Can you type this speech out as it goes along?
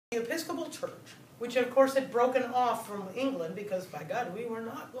The Episcopal Church, which of course had broken off from England because, by God, we were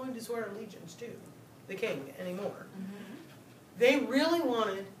not going to swear allegiance to the king anymore. They really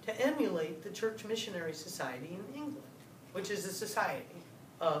wanted to emulate the Church Missionary Society in England, which is a society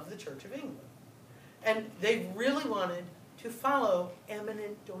of the Church of England. And they really wanted to follow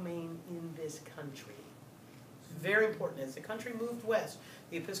eminent domain in this country. It's very important. As the country moved west,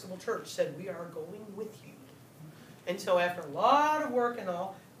 the Episcopal Church said, we are going with you. And so after a lot of work and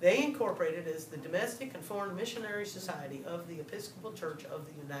all, they incorporated as the Domestic and Foreign Missionary Society of the Episcopal Church of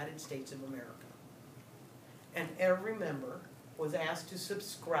the United States of America. And every member was asked to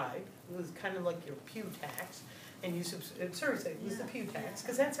subscribe. It was kind of like your pew tax. And you seriously, it was the pew tax,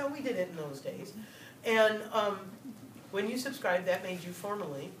 because that's how we did it in those days. And when you subscribed, that made you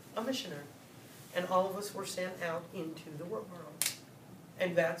formally a missionary. And all of us were sent out into the world.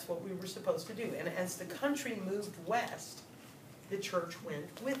 And that's what we were supposed to do. And as the country moved west, the church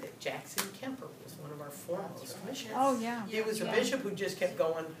went with it. Jackson Kemper was one of our foremost missionaries. Oh, yeah. He was a bishop who just kept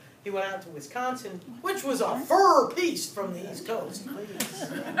going. He went out to Wisconsin, which was a fur piece from the East Coast.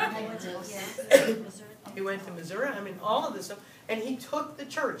 He went to Missouri. I mean, all of this stuff. And he took the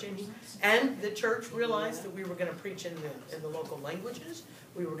church. And the church realized that we were going to preach in the local languages.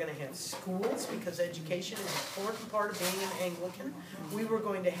 We were going to have schools, because education is an important part of being an Anglican. We were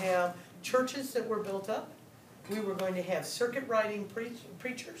going to have churches that were built up. We were going to have circuit riding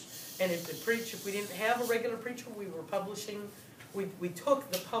preachers. And if we didn't have a regular preacher, we were publishing. We took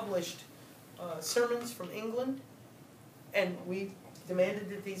the published sermons from England, and we demanded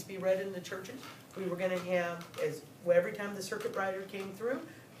that these be read in the churches. We were going to have, every time the circuit rider came through,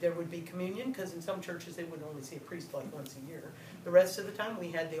 there would be communion, because in some churches they would only see a priest like once a year. The rest of the time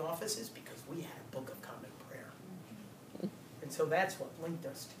we had the offices, because we had a Book of Common Prayer. And so that's what linked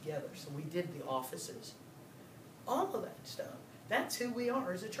us together. So we did the offices. All of that stuff. That's who we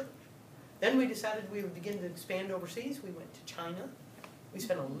are as a church. Then we decided we would begin to expand overseas. We went to China. We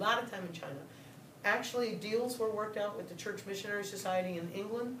spent a lot of time in China. Actually, deals were worked out with the Church Missionary Society in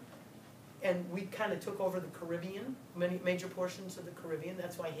England, and we kind of took over the Caribbean, many major portions of the Caribbean.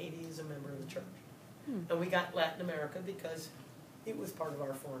 That's why Haiti is a member of the church. And we got Latin America because it was part of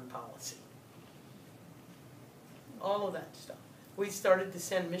our foreign policy. All of that stuff. We started to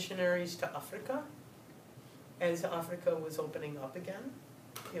send missionaries to Africa as Africa was opening up again.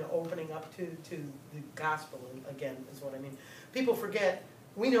 Opening up to the gospel again is what I mean. People forget,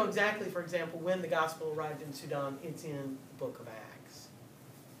 we know exactly, for example, when the gospel arrived in Sudan. It's in the book of Acts.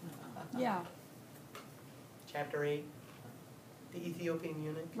 Yeah. Chapter 8, the Ethiopian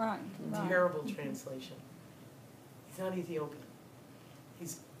eunuch. Right. Terrible translation. He's not Ethiopian.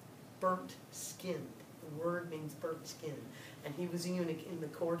 He's burnt skinned. The word means burnt skin. And he was a eunuch in the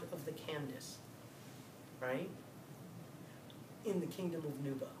court of the Candace. Right? In the kingdom of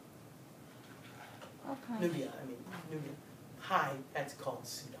Nuba. Okay. Nubia. Hi, that's called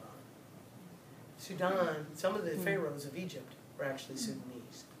Sudan. Sudan, some of the pharaohs of Egypt were actually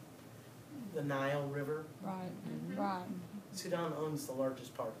Sudanese. The Nile River. Right. Sudan owns the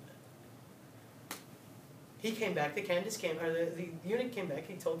largest part of it. He came back, the eunuch came back,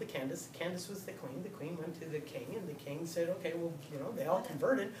 he told the Candace was the queen went to the king, and the king said, okay, well, they all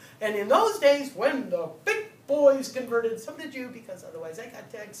converted. And in those days, when the big boys converted, so did you, because otherwise I got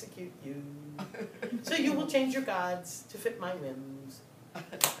to execute you. So you will change your gods to fit my whims.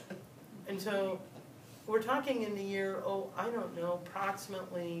 And so we're talking in the year, I don't know,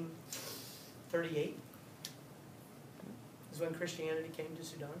 approximately 38 is when Christianity came to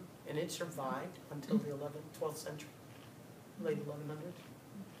Sudan. And it survived until the 12th century, late 1100s.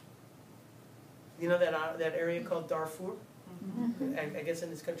 You know that area called Darfur? I guess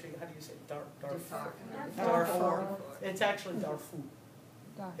in this country, how do you say it? Darfur? Darfur. It's actually Darfur.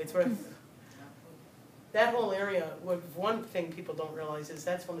 It's where that whole area, one thing people don't realize is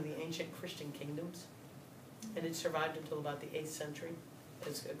that's one of the ancient Christian kingdoms. And it survived until about the 8th century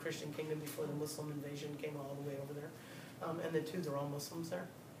as a Christian kingdom before the Muslim invasion came all the way over there. And they're all Muslims there.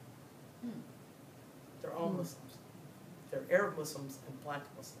 They're all Muslims. They're Arab Muslims and black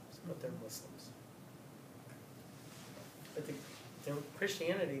Muslims, but they're Muslims. But the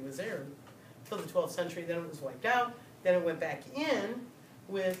Christianity was there until the 12th century. Then it was wiped out. Then it went back in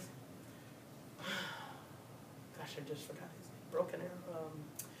with, gosh, I just forgot his name. Broken Arrow.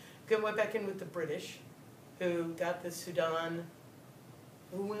 It went back in with the British, who got the Sudan,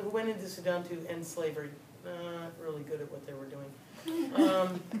 who went into Sudan to end slavery. Not really good at what they were doing.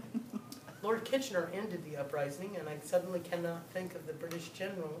 Lord Kitchener ended the uprising, and I suddenly cannot think of the British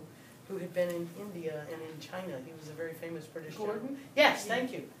general who had been in India and in China. He was a very famous British general. Gordon? Yes,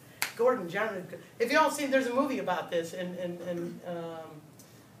 thank you. Gordon, John. If you all seen, there's a movie about this, and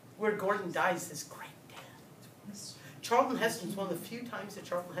where Gordon dies, this great death. Charlton Heston's one of the few times that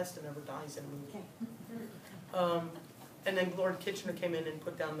Charlton Heston ever dies in a movie. And then Lord Kitchener came in and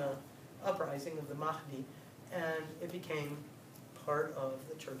put down the uprising of the Mahdi, and it became part of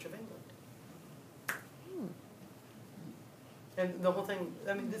the Church of England. And the whole thing,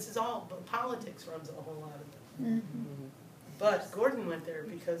 I mean, this is all, politics runs a whole lot of it. But Gordon went there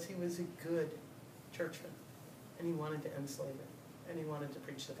because he was a good churchman, and he wanted to end slavery, and he wanted to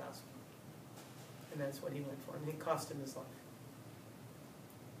preach the gospel. And that's what he went for, and it cost him his life.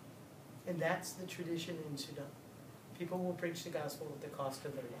 And that's the tradition in Sudan. People will preach the gospel at the cost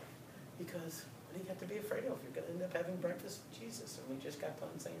of their life. Because what do you have to be afraid of? You're going to end up having breakfast with Jesus, and we just got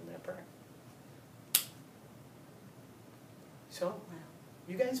done saying that prayer. So,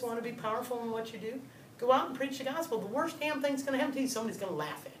 you guys want to be powerful in what you do? Go out and preach the gospel. The worst damn thing's going to happen to you, somebody's going to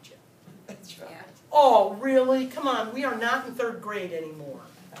laugh at you. That's right. Yeah. Oh, really? Come on, we are not in 3rd grade anymore.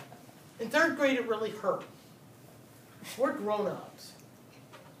 In 3rd grade, it really hurt. We're grown-ups.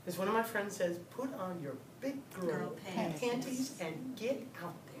 As one of my friends says, put on your big girl panties and get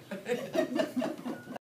out there.